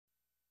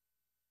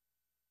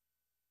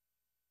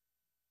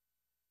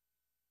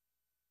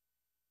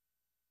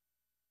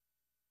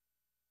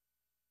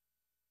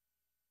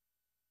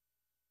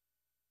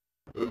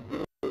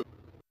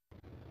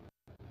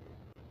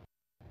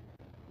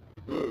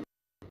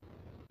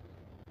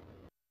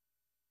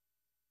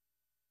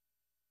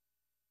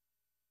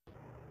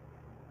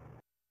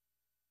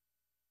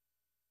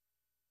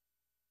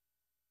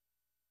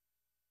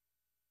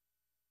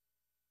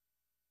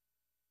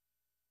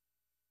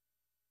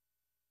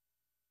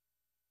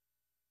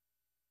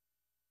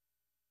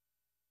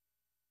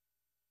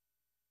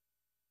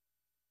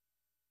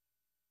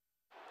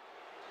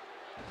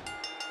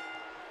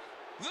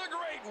The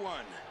great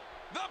one,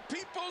 the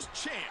people's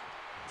champ,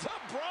 the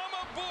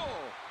Brahma Bull.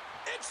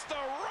 It's The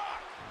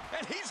Rock,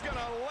 and he's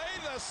gonna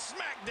lay the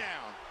smack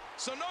down.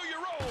 So know your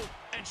role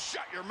and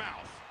shut your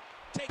mouth.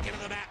 Taken to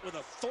the mat with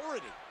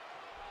authority.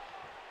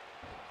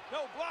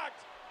 No,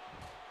 blocked.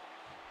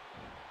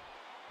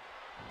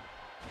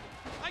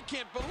 I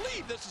can't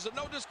believe this is a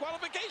no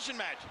disqualification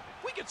match.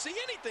 We could see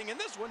anything in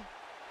this one.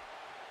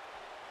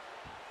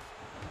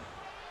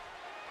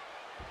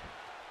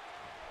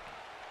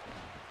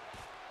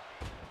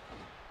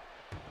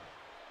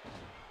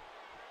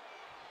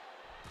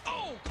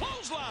 Oh,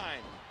 clothesline.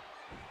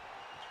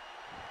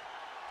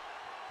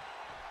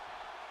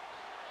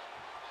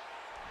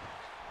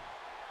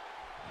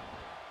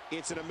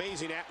 It's an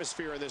amazing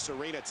atmosphere in this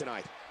arena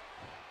tonight.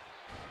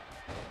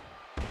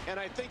 And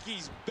I think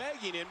he's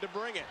begging him to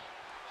bring it.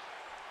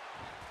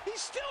 He's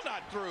still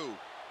not through.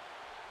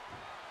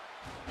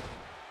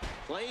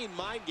 Playing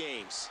mind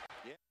games.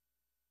 Yeah.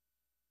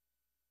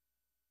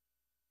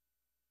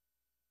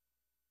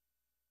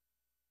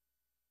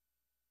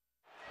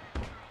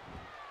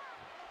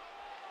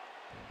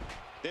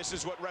 This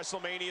is what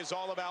WrestleMania is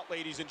all about,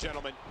 ladies and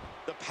gentlemen.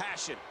 The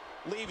passion,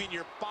 leaving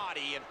your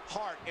body and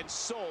heart and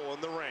soul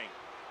in the ring.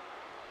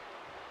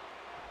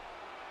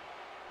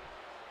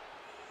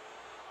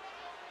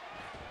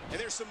 And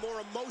there's some more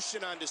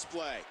emotion on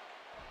display.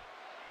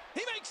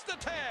 He makes the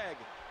tag.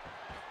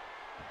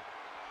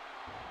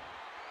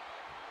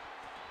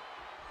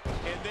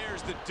 And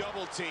there's the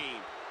double team.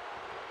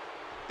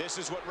 This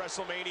is what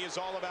WrestleMania is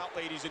all about,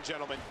 ladies and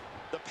gentlemen.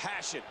 The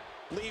passion,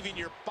 leaving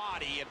your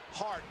body and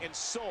heart and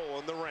soul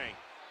in the ring.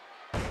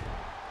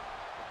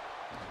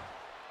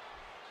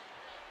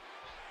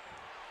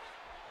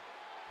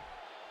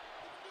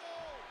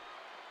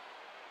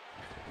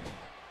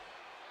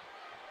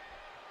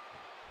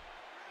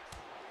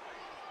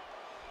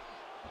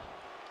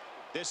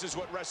 This is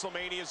what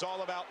WrestleMania is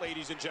all about,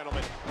 ladies and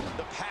gentlemen.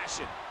 The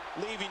passion,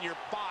 leaving your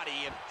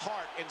body and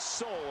heart and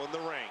soul in the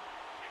ring.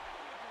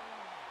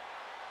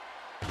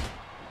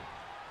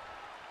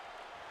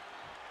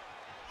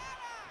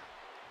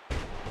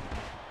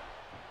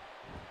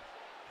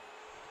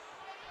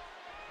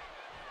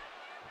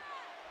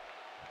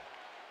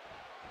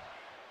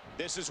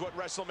 This is what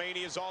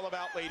WrestleMania is all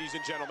about, ladies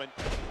and gentlemen.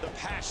 The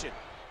passion,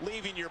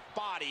 leaving your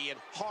body and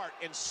heart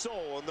and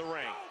soul in the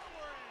ring.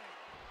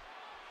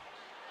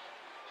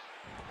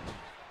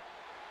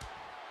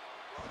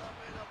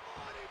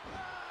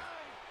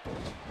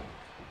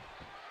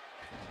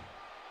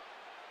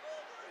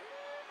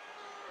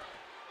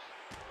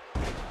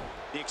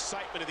 The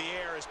excitement of the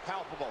air is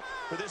palpable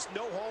for this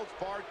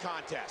no-holds-barred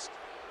contest.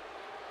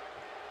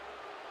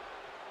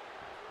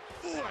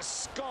 Ooh, a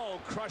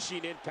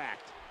skull-crushing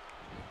impact.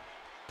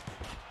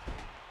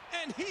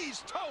 And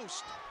he's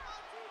toast.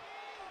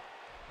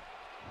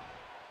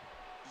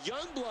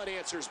 Youngblood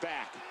answers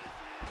back.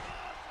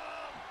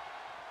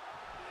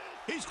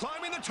 He's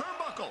climbing the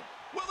turnbuckle.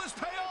 Will this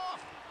pay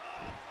off?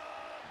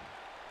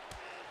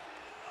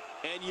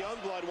 And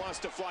Youngblood wants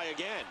to fly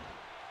again.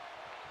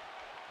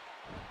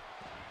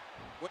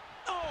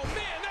 Oh,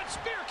 man, that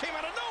spear came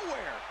out of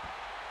nowhere.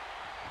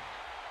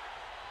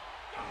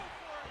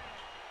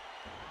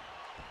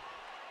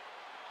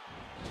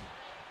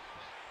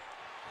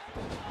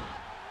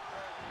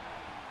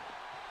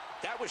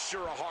 That was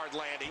sure a hard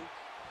landing.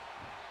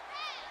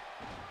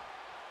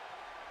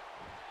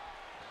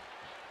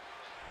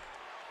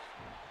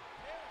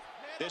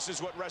 This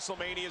is what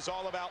WrestleMania is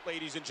all about,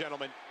 ladies and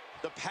gentlemen.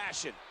 The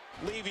passion,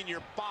 leaving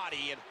your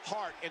body and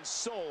heart and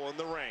soul in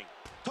the ring.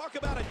 Talk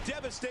about a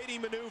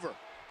devastating maneuver.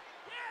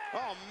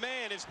 Oh,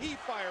 man, is he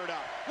fired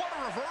up. What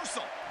a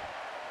reversal.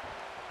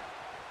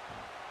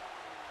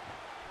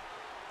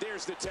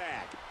 There's the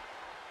tag.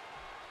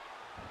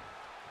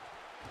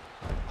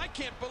 I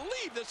can't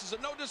believe this is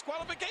a no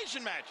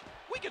disqualification match.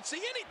 We could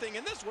see anything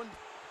in this one.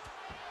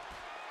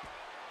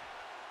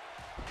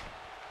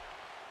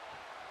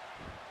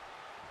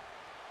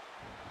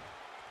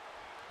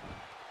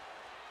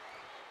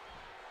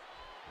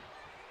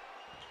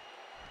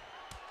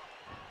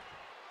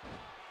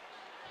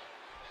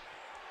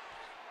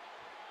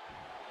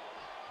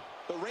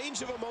 The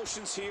range of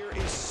emotions here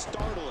is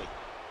startling.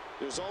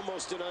 There's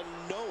almost an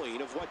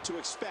unknowing of what to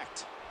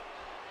expect.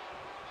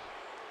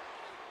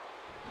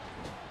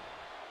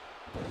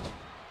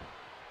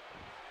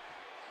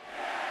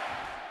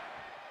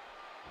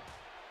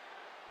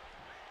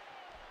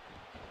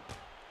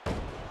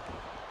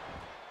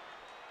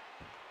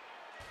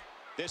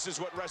 This is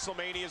what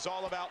WrestleMania is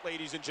all about,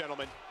 ladies and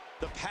gentlemen.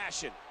 The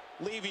passion,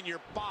 leaving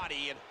your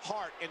body and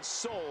heart and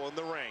soul in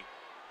the ring.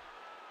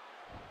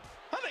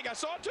 I think I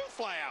saw a tooth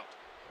fly out.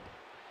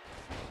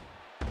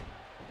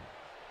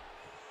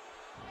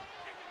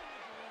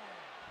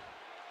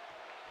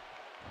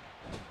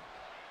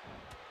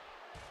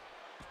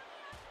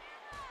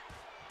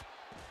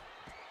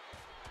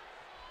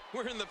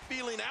 We're in the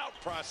feeling out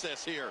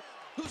process here.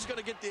 Who's going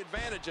to get the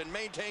advantage and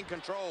maintain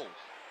control?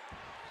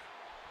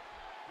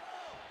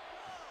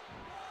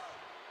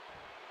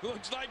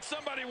 Looks like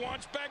somebody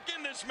wants back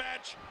in this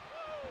match.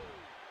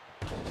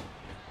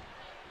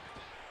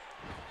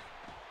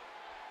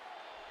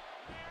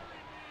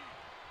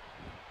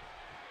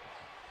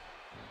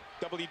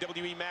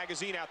 WWE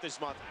Magazine out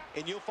this month,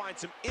 and you'll find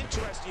some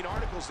interesting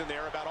articles in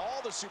there about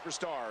all the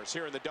superstars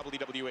here in the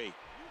WWE.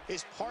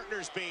 His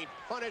partner's being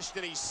punished,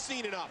 and he's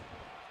seen enough.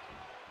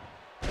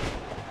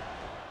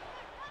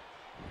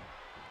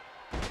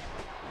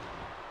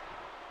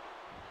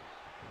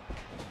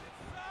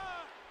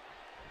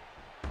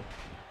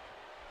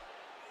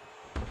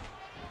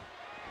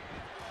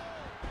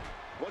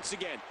 Once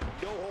again,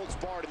 no holds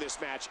barred in this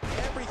match.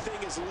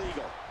 Everything is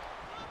legal.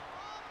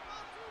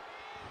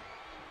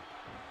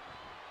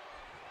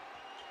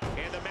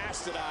 And the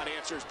Mastodon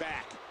answers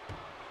back.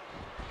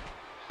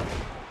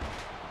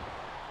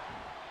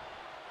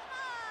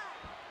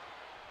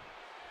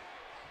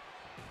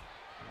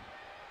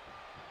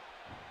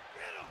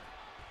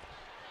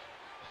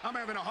 I'm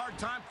having a hard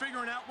time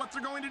figuring out what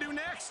they're going to do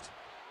next.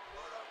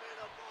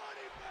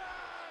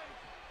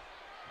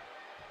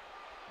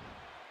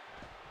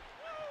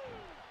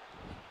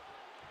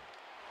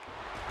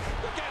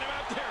 Look at him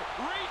out there,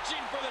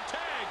 reaching for the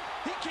tag.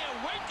 He can't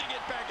wait to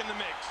get back in the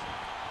mix.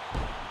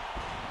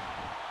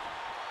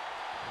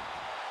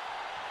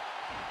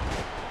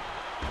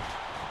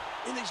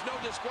 In these no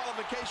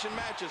disqualification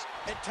matches,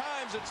 at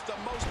times it's the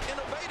most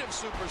innovative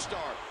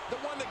superstar, the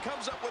one that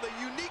comes up with a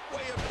unique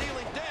way of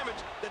dealing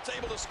damage that's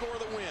able to score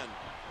the win.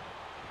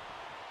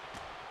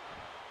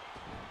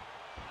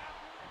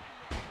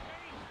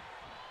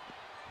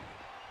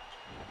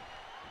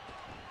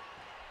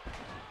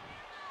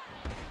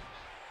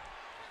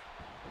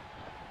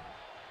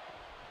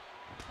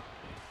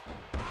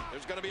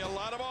 There's going to be a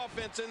lot of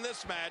offense in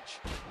this match.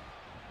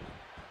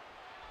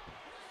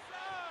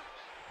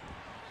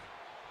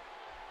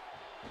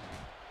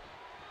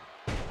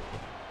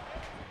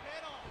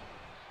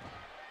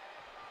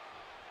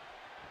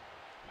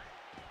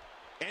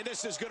 And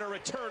this is going to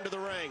return to the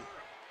ring.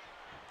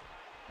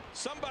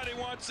 Somebody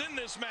wants in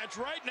this match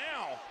right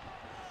now.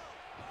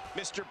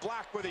 Mr.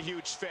 Black with a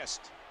huge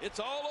fist. It's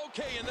all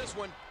okay in this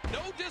one.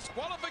 No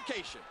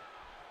disqualification.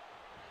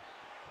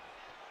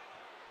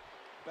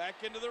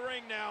 Back into the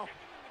ring now.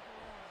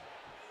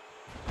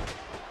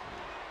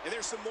 And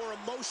there's some more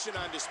emotion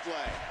on display.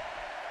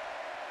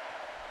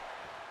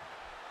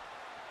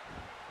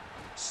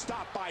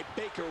 Stopped by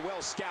Baker,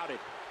 well scouted.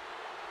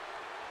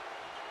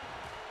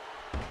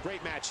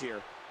 Great match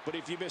here. But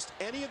if you missed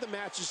any of the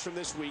matches from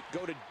this week,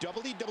 go to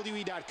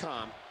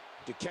WWE.com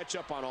to catch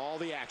up on all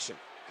the action.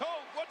 Cole,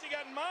 what's he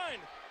got in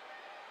mind?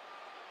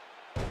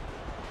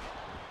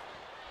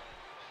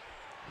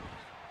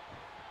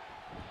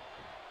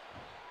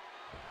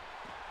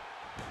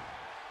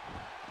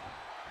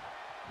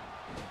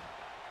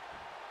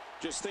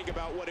 Just think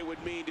about what it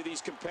would mean to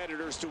these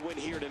competitors to win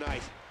here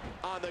tonight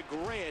on the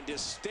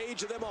grandest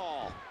stage of them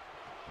all.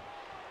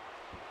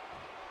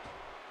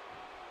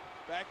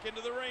 Back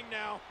into the ring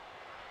now.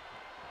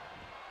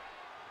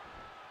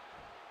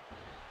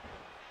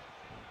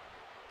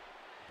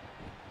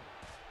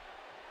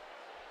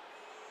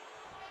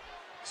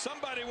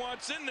 Somebody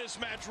wants in this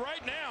match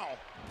right now.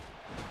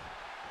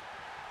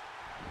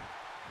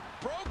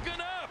 Broken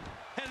up,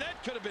 and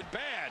that could have been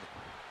bad.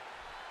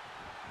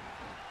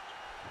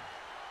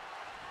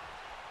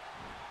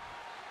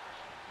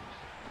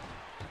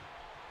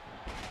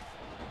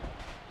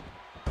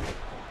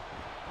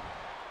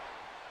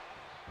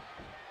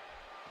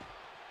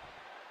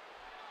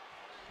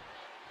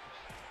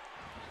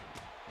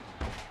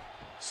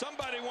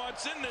 Somebody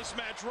wants in this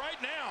match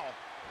right now.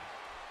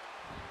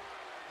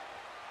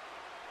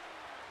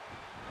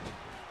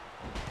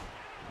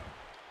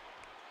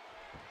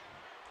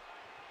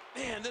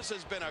 Man, this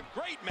has been a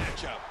great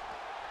matchup.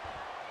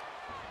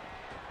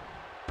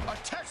 A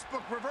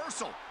textbook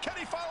reversal. Can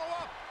he follow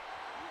up?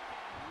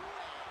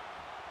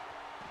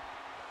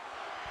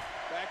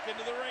 Back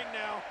into the ring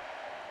now.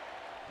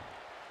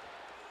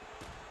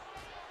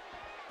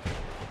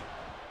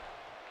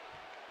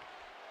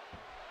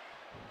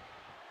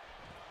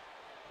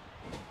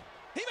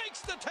 He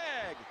makes the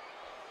tag.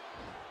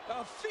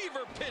 A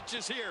fever pitch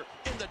is here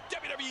in the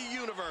WWE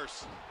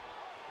Universe.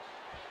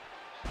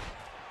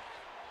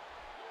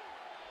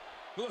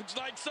 Looks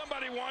like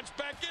somebody wants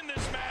back in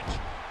this match.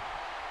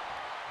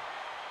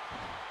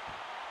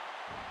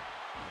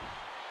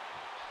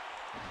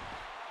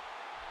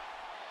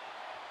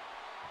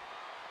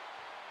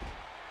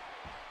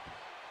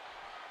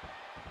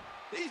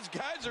 These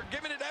guys are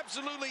giving it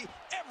absolutely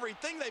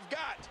everything they've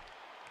got.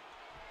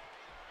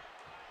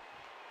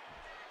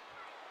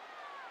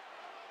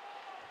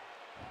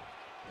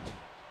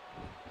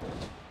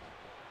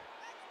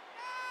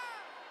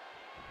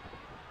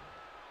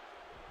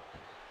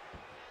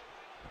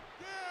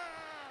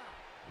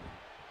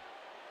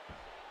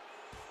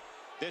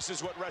 This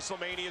is what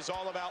WrestleMania is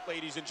all about,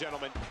 ladies and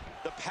gentlemen.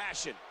 The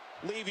passion,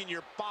 leaving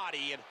your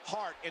body and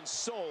heart and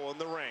soul in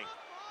the ring.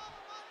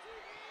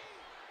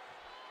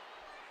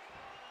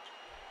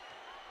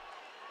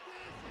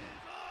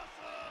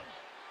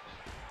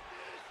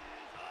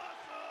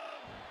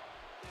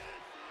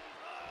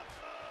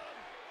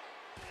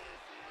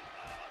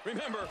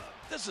 Remember,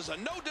 this is a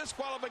no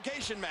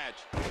disqualification match.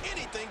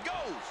 Anything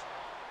goes.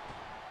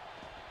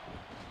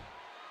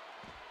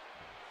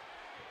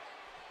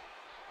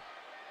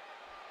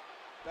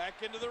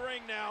 Back into the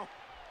ring now.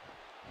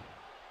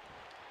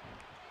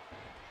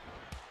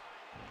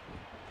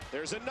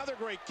 There's another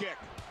great kick.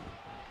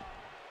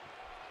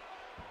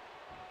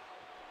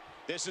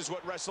 This is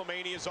what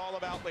WrestleMania is all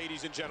about,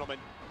 ladies and gentlemen.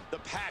 The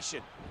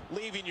passion,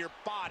 leaving your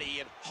body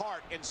and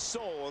heart and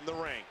soul in the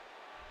ring.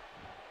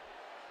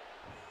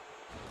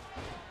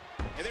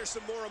 And there's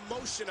some more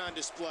emotion on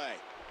display.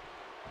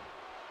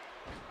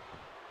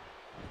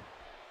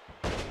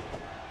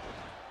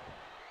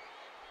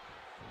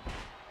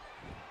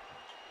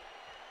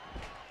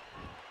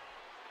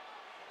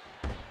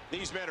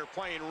 These men are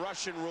playing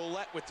Russian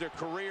roulette with their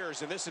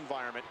careers in this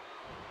environment.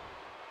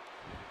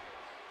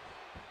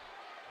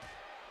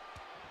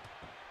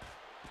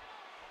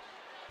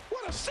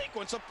 What a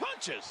sequence of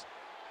punches.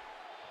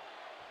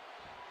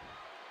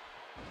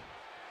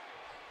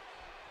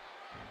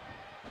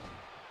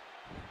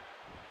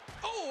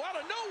 Oh, out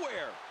of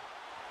nowhere.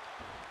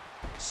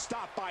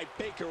 Stopped by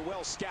Baker,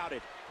 well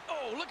scouted.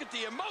 Oh, look at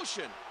the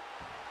emotion.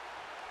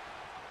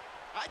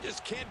 I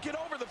just can't get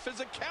over the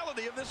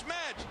physicality of this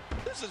match.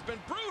 This has been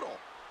brutal.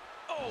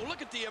 Oh,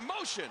 look at the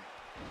emotion.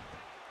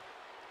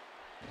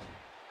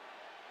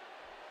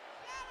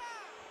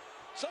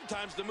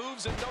 Sometimes the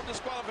moves in no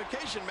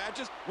disqualification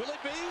matches. Will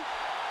it be?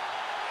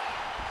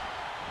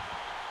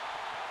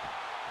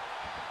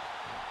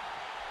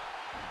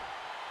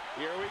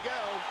 Here we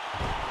go.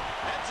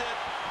 That's it.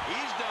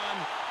 He's done.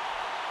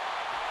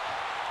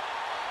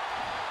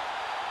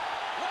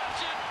 Watch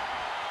it.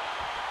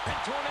 And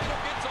Tornado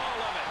gets all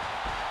of it.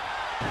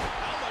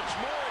 How much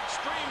more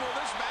extreme will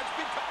this match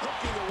become?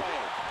 Hooking away.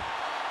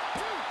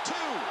 2.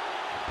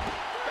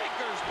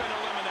 Baker's been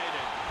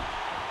eliminated.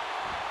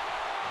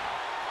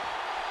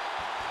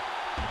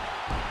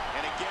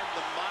 And again,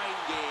 the mind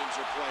games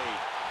are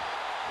played.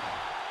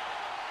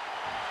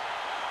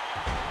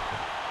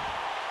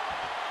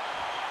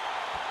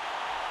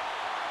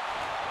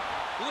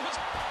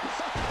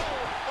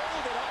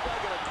 Fold it up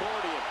like an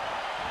accordion.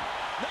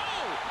 No!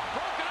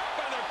 Broken up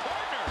by their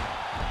partner.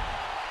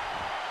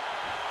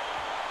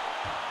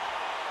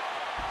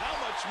 How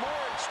much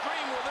more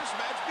extreme will this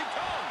match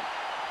become?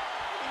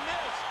 He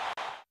missed.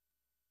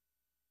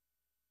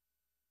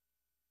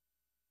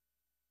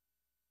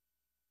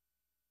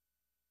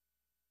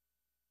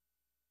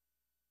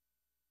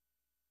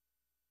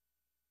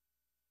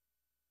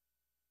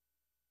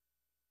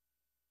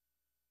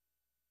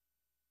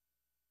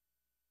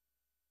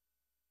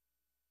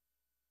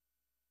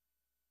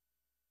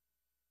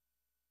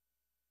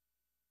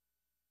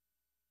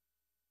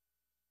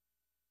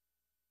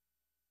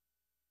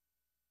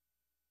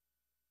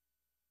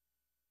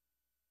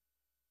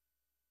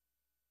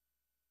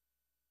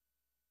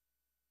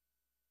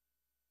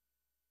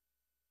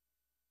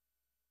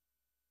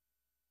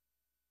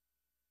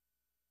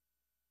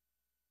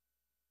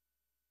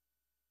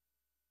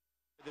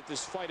 That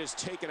this fight has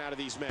taken out of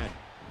these men.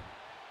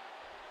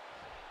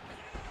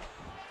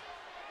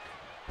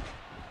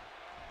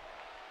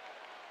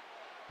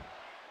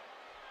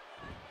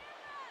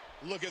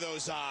 Look at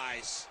those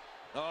eyes.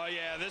 Oh,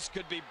 yeah, this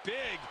could be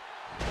big.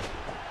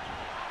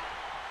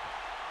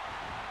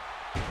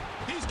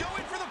 He's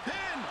going for the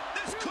pin.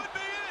 This could be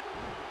it.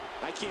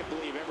 I can't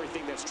believe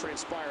everything that's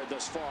transpired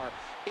thus far.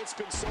 It's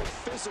been so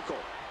physical.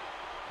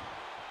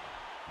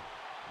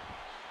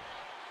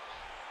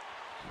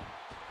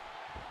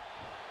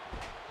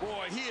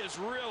 Boy, he is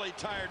really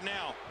tired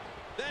now.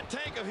 That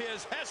tank of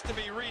his has to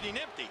be reading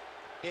empty.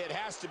 It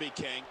has to be,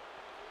 King.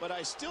 But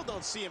I still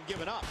don't see him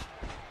giving up.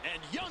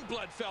 And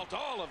Youngblood felt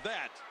all of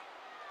that.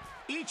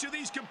 Each of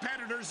these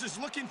competitors is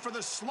looking for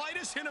the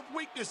slightest hint of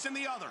weakness in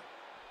the other.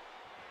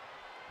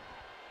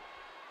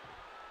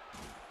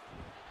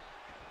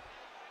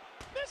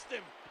 Missed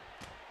him.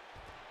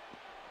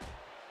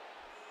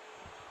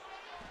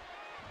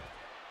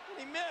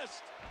 And he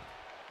missed.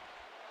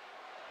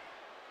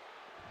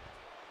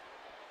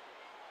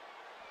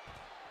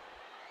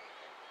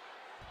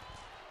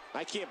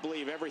 I can't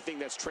believe everything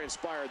that's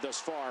transpired thus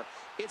far.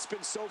 It's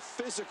been so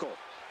physical.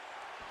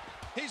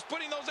 He's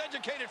putting those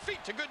educated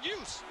feet to good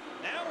use.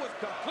 Now with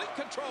complete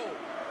control.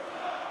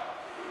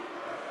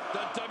 The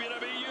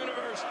WWE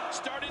Universe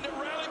starting to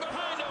rally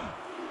behind him.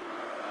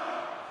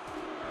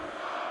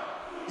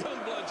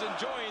 Youngblood's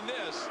enjoying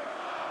this.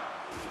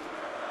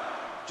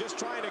 Just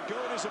trying to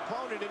goad his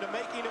opponent into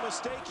making a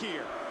mistake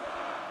here.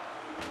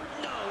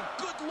 No,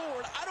 good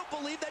Lord, I don't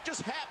believe that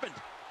just happened.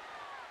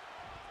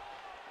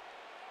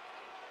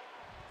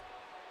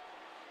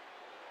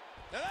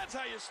 Now that's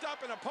how you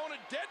stop an opponent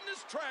dead in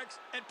his tracks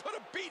and put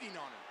a beating on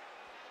him.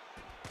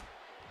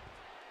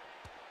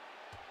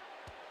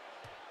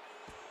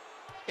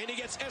 And he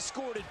gets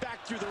escorted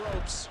back through the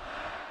ropes.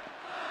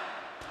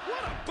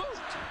 What a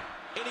boot!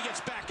 And he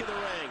gets back in the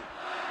ring.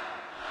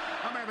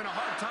 I'm having a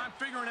hard time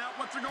figuring out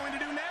what they're going to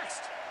do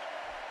next.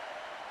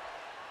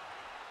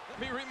 Let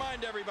me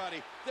remind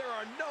everybody, there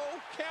are no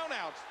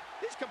countouts.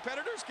 These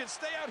competitors can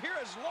stay out here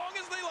as long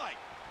as they like.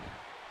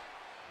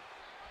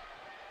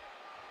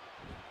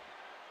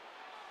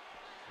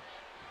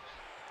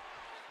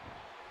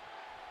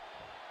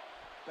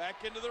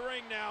 Back into the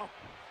ring now.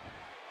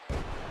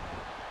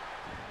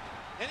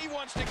 And he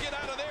wants to get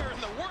out of there in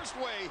the worst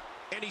way.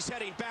 And he's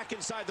heading back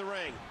inside the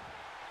ring.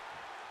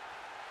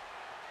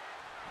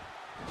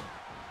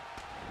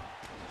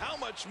 How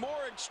much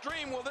more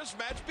extreme will this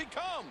match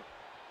become?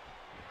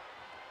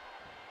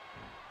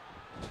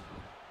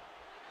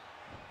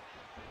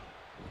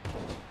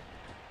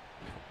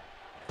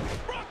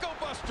 Bronco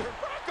Buster!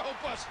 Bronco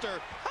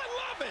Buster! I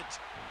love it!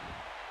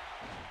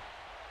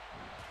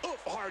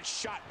 Oof, hard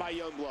shot by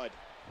Youngblood.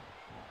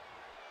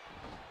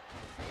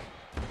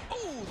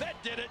 Ooh,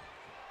 that did it!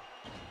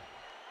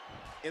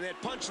 And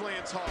that punch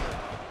lands hard.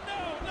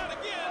 No, not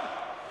again!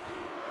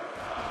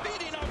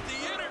 Beating up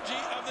the energy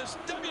of this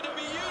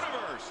WWE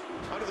Universe!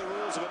 Under the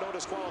rules of a no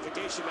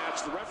disqualification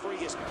match, the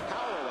referee is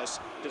powerless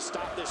to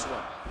stop this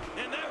one.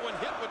 And that one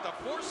hit with the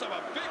force of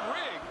a big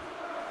rig.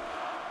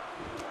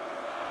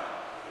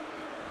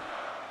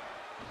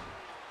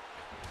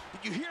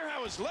 Did you hear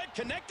how his leg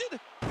connected?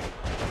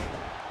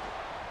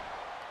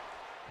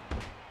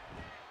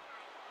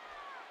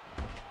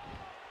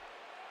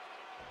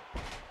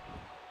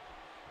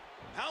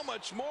 How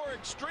much more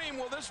extreme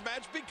will this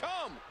match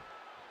become?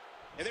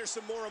 And there's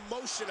some more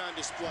emotion on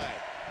display.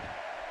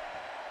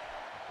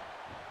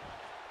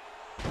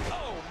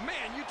 Oh,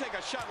 man, you take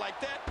a shot like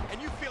that,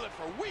 and you feel it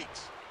for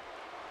weeks.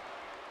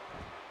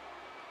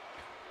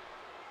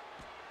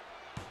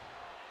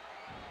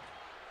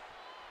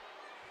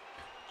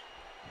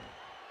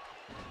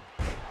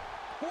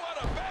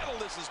 What a battle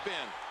this has been.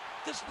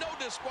 This no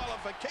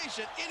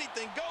disqualification,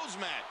 anything goes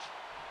match.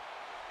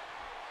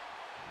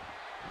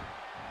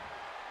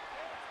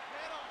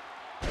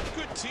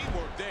 Good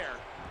teamwork there.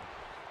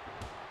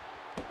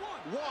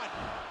 One.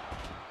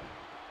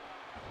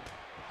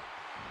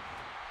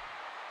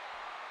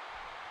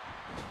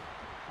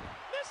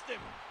 Missed him.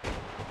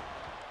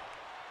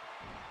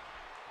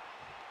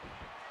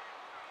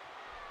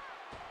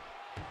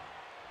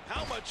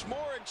 How much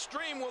more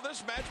extreme will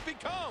this match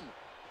become?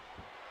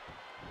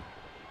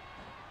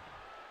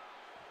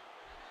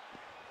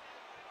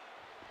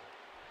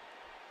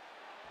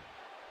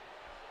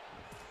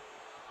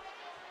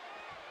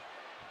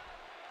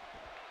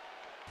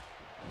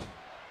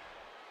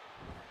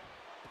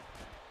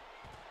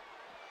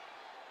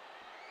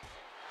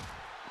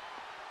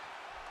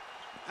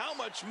 How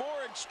much more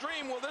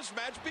extreme will this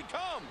match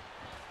become?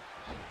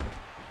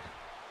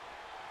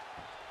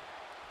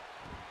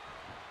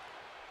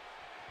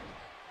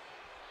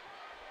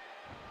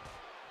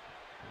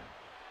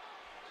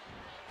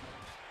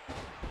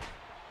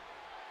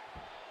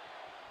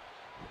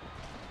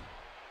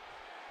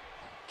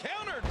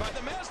 Countered by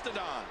the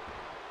Mastodon.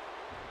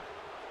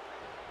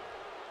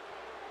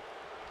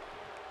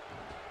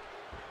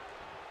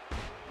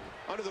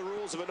 Under the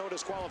rules of a no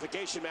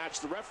disqualification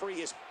match, the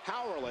referee is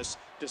powerless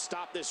to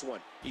stop this one.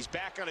 He's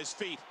back on his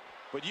feet,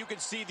 but you can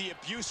see the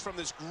abuse from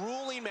this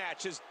grueling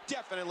match has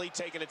definitely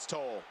taken its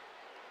toll.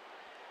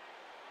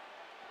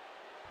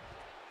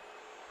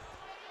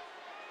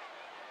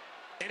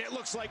 And it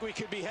looks like we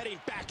could be heading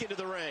back into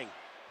the ring.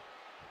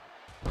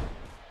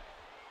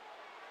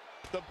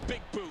 The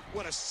big boot,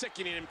 what a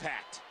sickening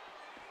impact.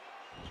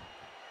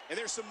 And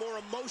there's some more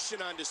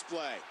emotion on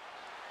display.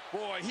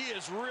 Boy, he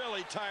is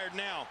really tired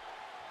now.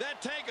 That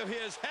tank of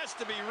his has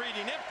to be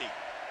reading empty.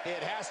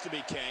 It has to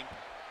be, King,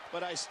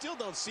 but I still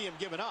don't see him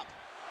giving up.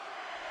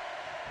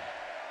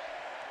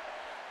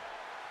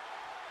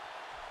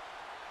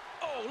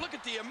 Oh, look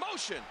at the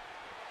emotion.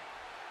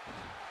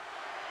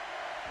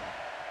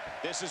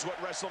 This is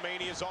what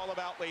WrestleMania is all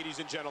about, ladies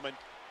and gentlemen.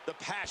 The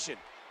passion,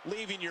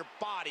 leaving your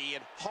body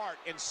and heart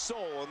and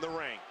soul in the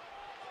ring.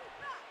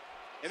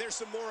 And there's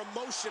some more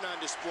emotion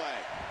on display.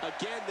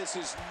 Again, this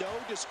is no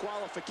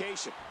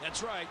disqualification.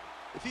 That's right.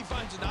 If he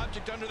finds an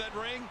object under that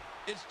ring,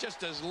 it's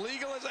just as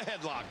legal as a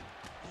headlock.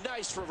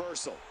 Nice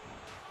reversal.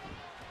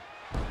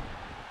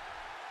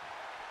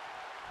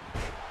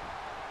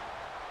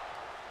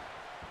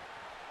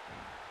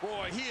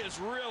 Boy, he is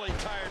really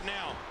tired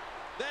now.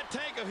 That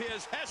tank of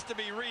his has to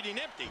be reading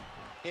empty.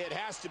 It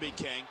has to be,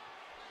 King,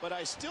 but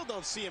I still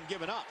don't see him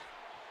giving up.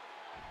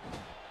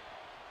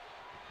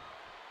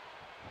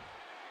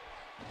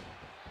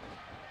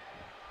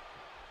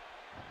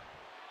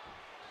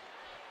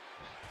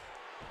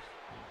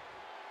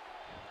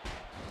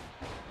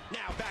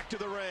 Now back to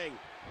the ring.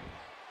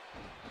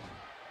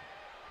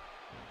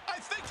 I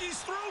think he's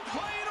through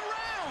playing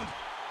around.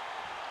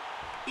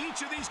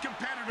 Each of these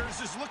competitors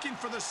is looking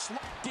for the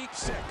Deep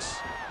six.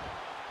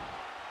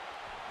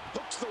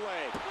 Hooks the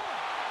leg.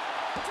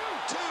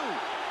 2.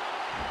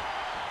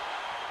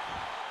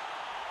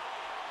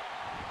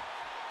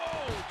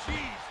 Oh,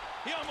 geez.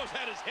 He almost almost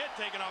had his head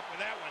taken off with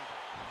that one.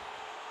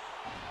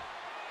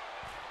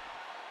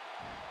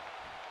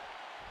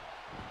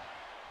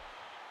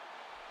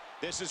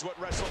 This is what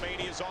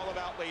WrestleMania is all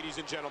about, ladies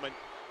and gentlemen.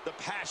 The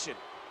passion,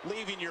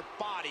 leaving your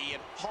body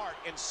and heart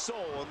and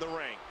soul in the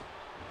ring.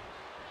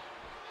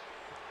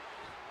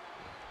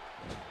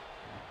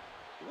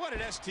 What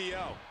an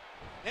STO.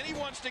 And he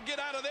wants to get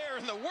out of there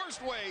in the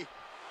worst way.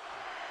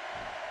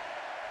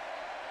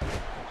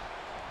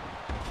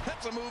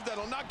 That's a move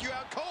that'll knock you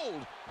out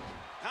cold.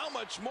 How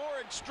much more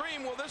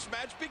extreme will this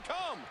match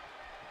become?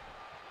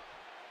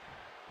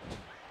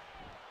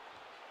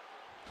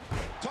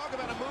 Talk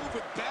about a move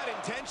with bad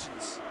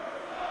intentions.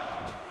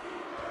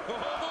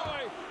 Oh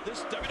boy,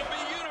 this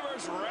WWE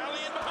Universe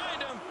rallying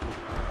behind him.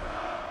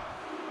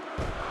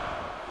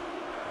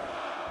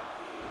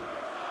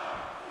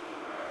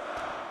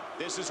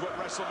 This is what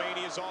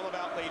WrestleMania is all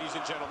about, ladies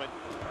and gentlemen.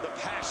 The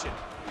passion,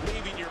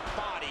 leaving your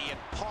body and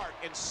heart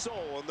and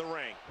soul in the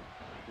ring.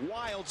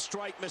 Wild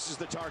strike misses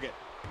the target.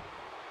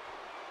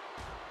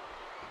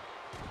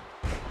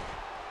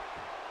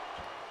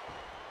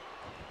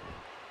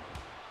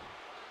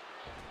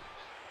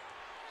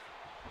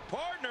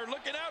 Partner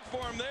looking out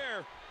for him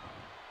there.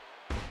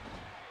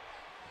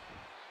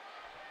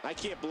 I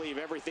can't believe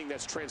everything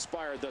that's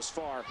transpired thus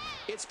far.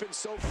 It's been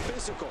so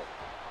physical.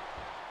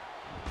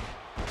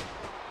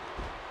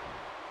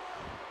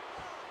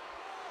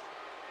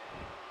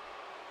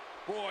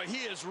 Boy,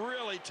 he is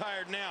really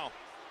tired now.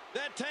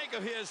 That tank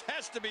of his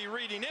has to be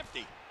reading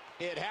empty.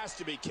 It has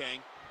to be,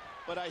 King,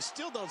 but I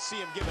still don't see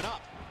him giving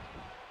up.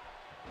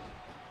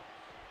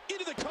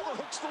 Into the cover,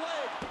 hooks the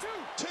leg.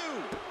 Two.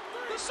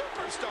 The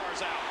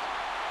superstar's out.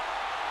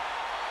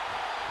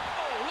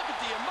 Oh, look at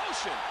the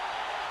emotion.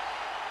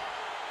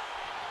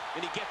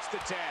 And he gets the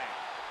tag.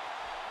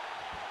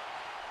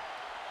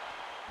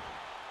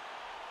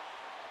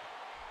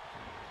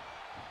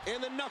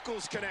 And the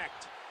knuckles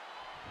connect.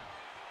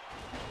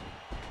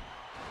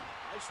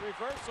 Nice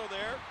reversal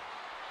there.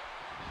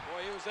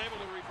 Boy, he was able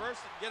to reverse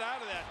it and get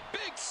out of that.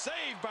 Big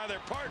save by their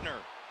partner.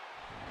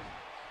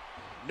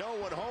 No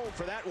one home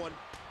for that one.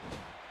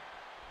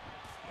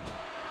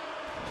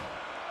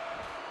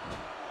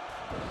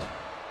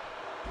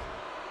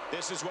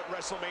 This is what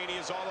WrestleMania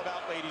is all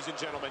about, ladies and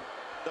gentlemen.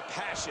 The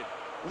passion,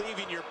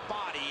 leaving your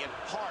body and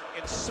heart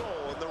and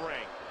soul in the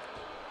ring.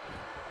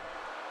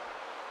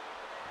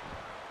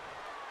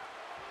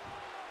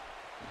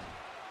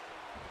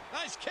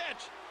 Nice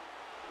catch.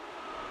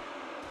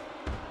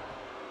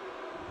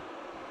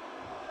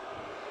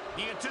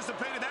 He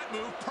anticipated that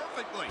move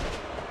perfectly.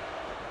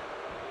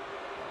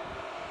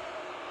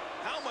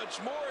 How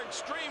much more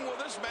extreme will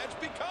this match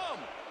become?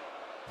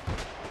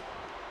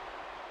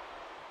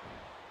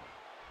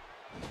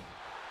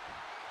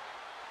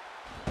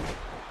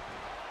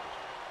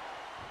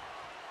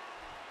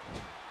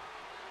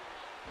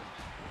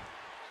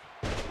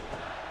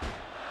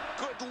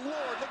 Good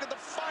Lord, look at the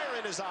fire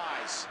in his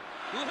eyes.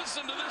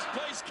 Listen to this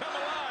place come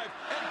alive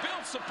and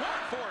build support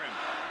for him.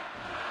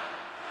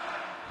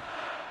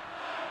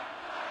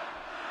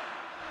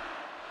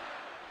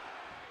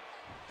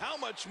 How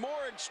much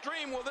more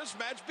extreme will this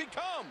match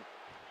become?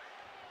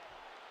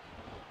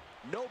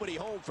 Nobody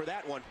home for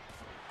that one.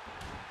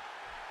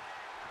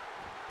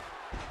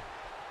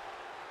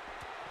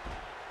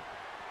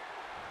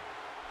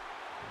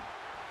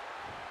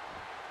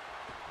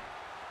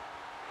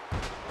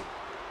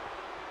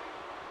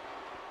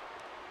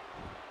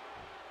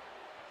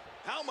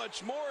 How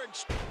much more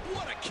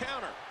what a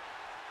counter.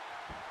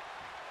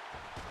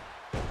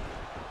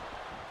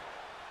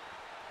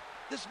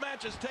 This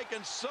match has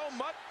taken so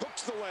much.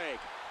 Hooks the leg.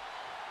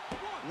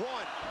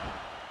 One.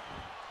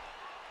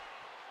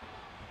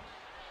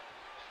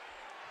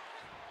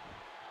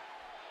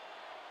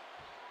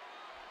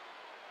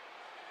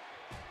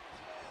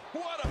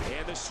 What a...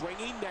 And the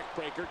swinging neck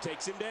breaker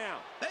takes him down.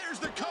 There's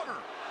the cover.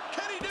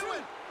 Can he do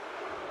it?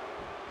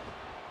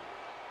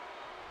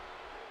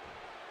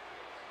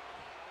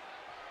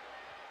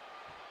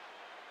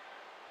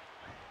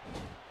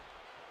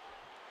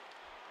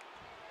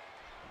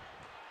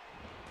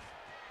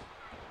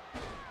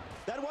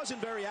 That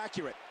wasn't very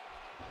accurate.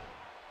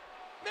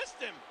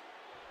 Missed him.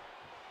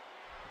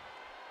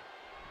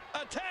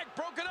 Attack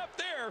broken up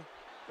there.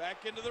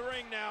 Back into the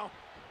ring now.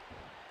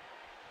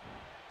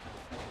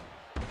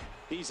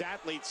 These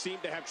athletes seem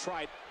to have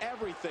tried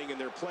everything in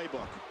their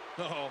playbook.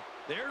 Oh,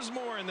 there's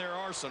more in their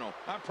arsenal.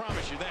 I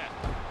promise you that.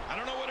 I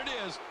don't know what it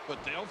is,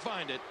 but they'll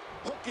find it.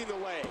 Hooking the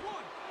leg.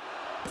 One,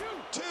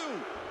 two.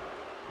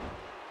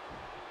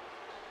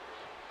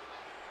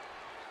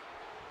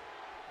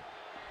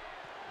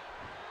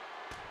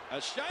 A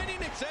shining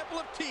example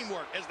of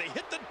teamwork as they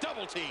hit the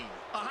double team.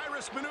 A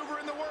high-risk maneuver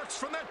in the works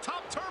from that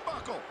top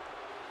turnbuckle.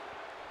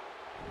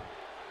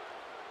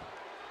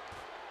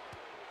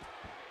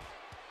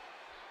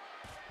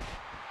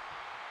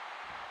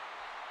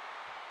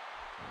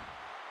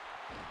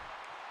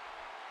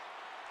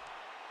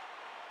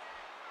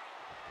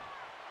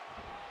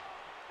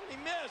 He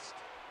missed.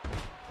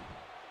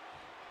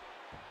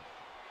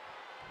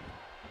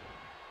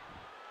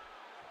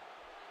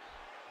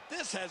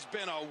 This has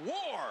been a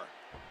war.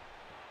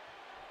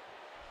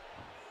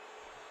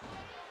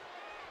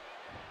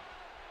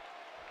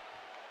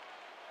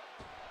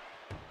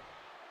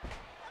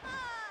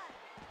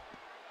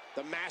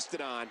 The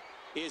Mastodon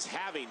is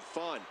having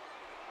fun.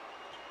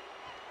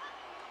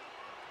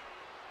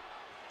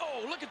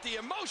 Oh, look at the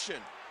emotion.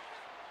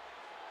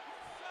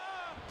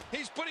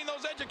 He's putting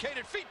those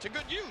educated feet to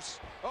good use.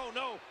 Oh,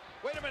 no.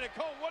 Wait a minute,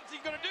 Cole. What's he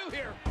going to do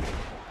here?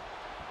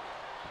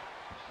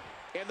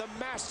 And the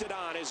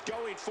Mastodon is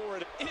going for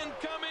it.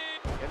 Incoming.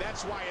 And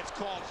that's why it's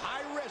called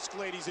high risk,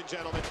 ladies and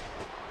gentlemen.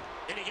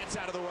 And he gets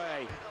out of the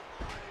way.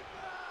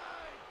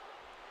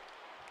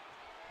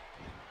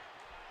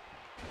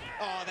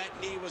 Oh, that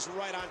knee was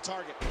right on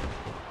target.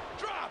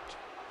 Dropped.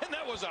 And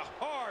that was a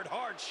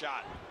hard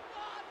shot.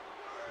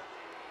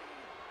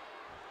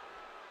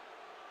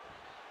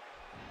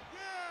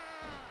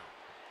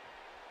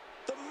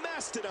 The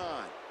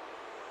Mastodon.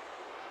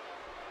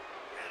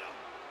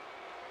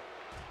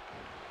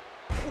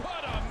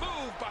 What a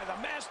move by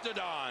the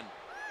Mastodon.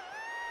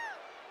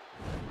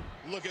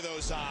 Look at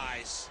those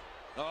eyes.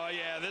 Oh,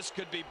 yeah, this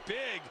could be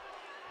big.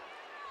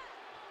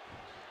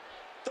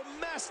 The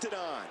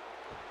Mastodon.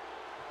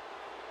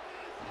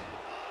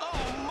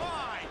 Oh,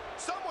 my!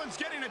 Someone's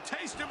getting a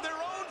taste of their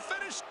own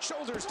finish.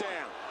 Shoulders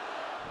down.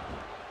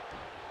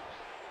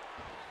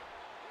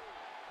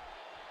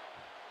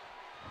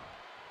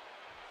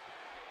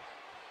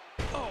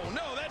 Oh,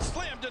 no, that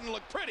slam didn't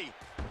look pretty.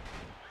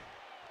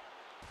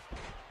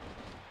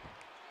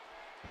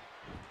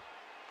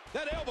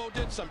 That elbow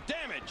did some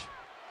damage.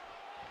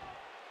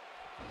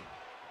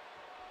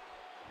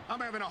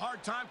 I'm having a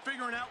hard time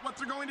figuring out what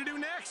they're going to do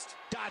next.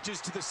 Dodges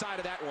to the side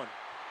of that one.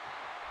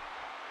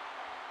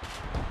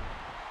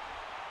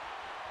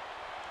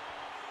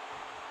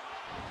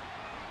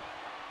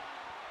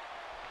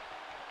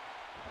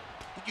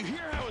 Did you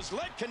hear how his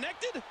leg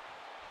connected?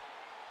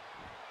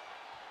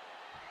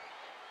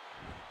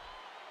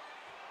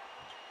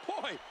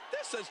 Boy,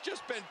 this has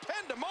just been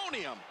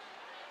pandemonium.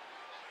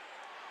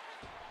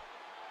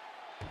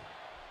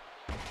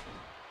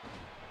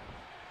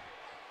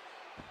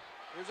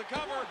 Here's a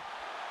cover.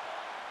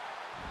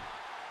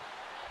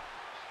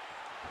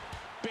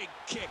 Big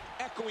kick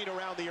echoing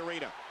around the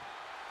arena.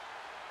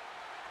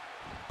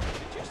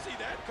 Did you see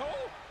that, Cole?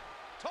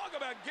 Talk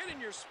about getting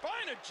your spine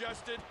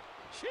adjusted.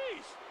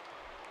 Jeez.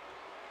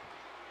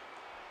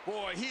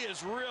 Boy, he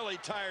is really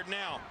tired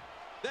now.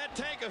 That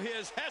tank of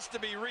his has to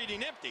be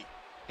reading empty.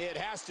 It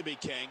has to be,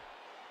 King.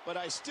 But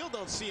I still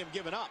don't see him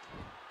giving up.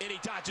 And he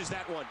dodges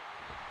that one.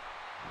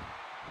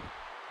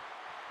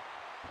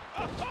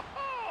 Oh!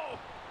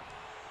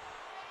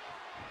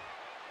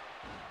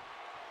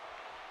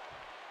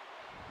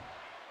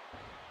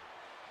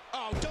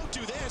 Oh, don't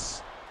do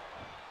this.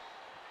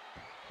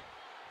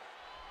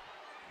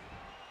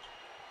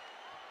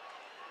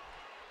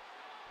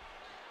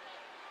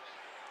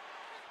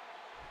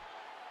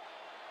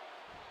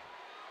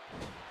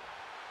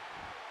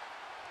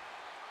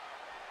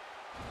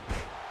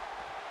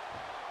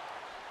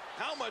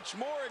 How much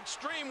more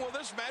extreme will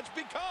this match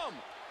become?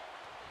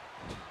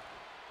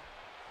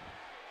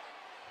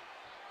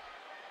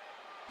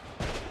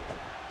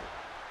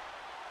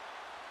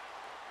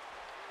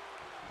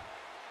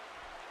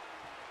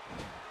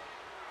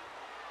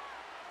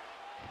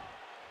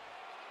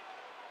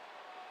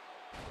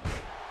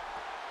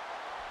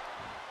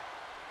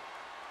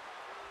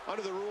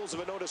 Under the rules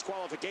of a no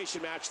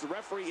disqualification match, the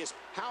referee is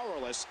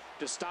powerless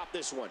to stop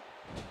this one.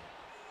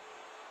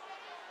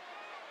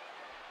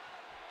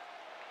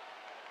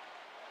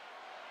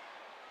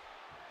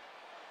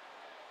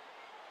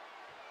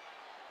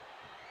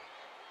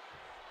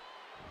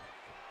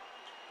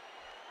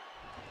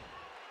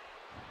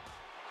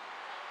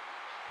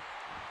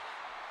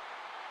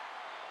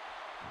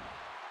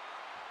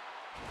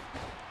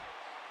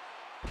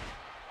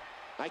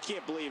 I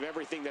can't believe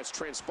everything that's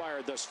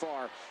transpired thus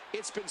far.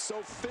 It's been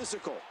so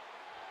physical.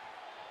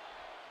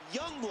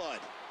 Youngblood.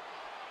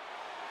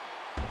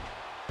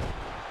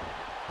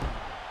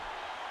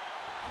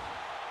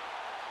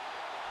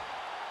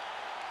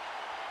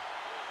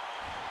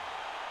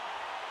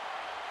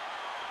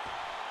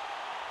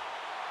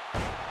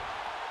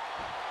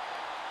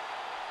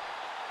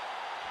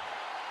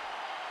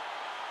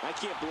 I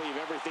can't believe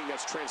everything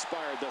that's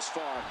transpired thus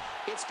far.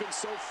 It's been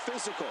so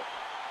physical.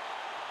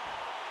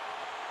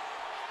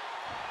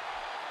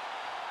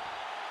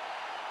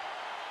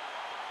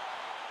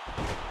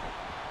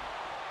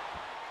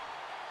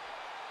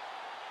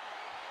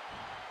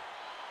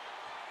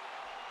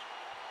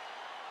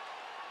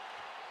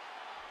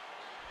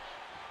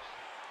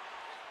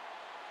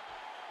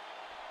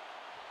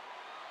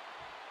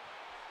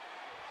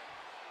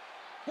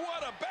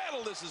 What a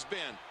battle this has been.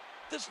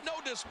 This no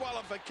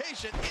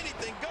disqualification,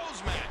 anything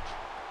goes match.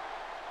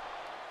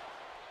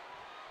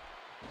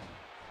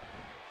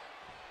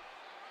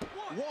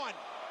 One,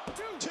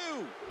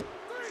 two,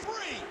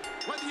 three.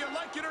 Whether you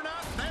like it or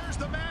not, there's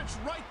the match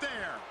right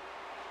there.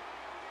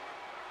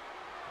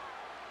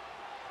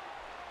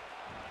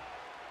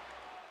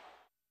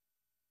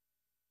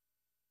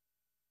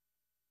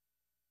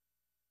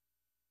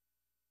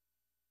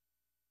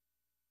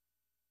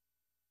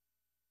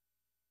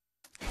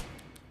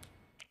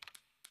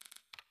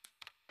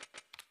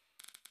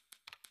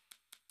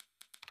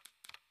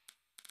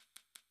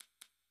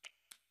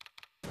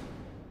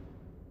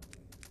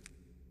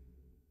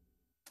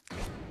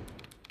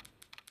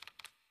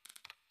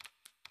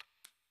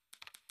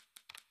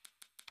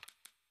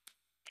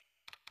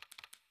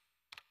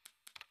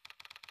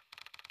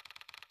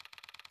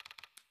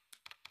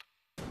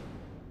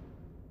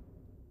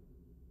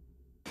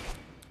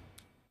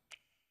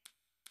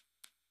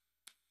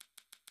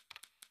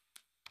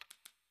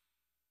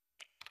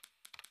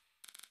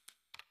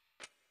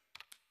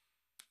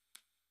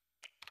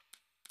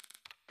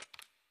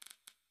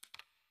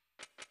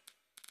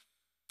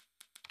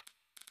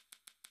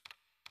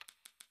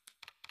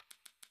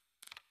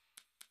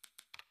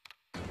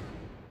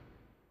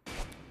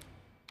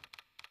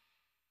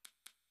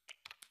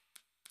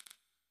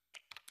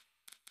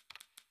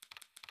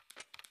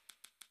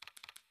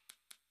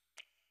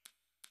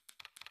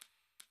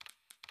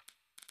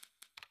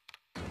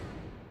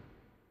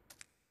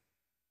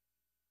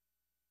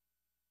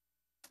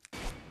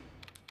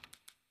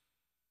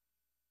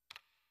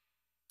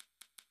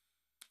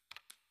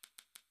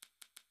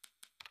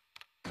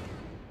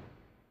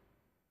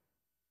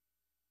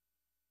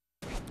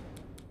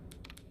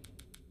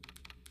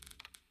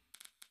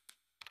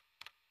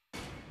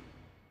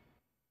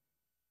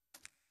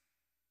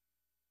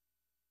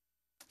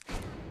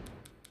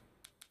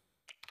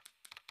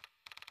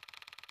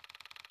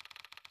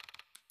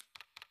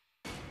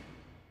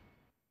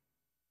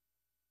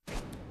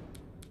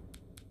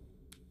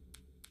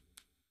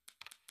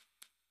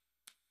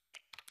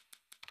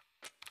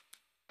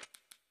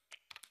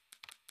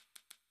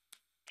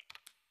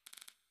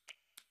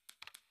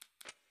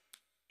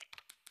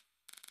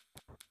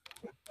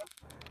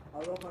 I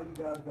love how you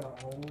guys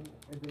got home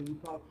and then you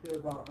talk shit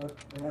about us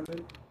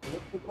spamming.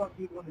 What the fuck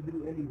you want to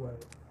do anyway?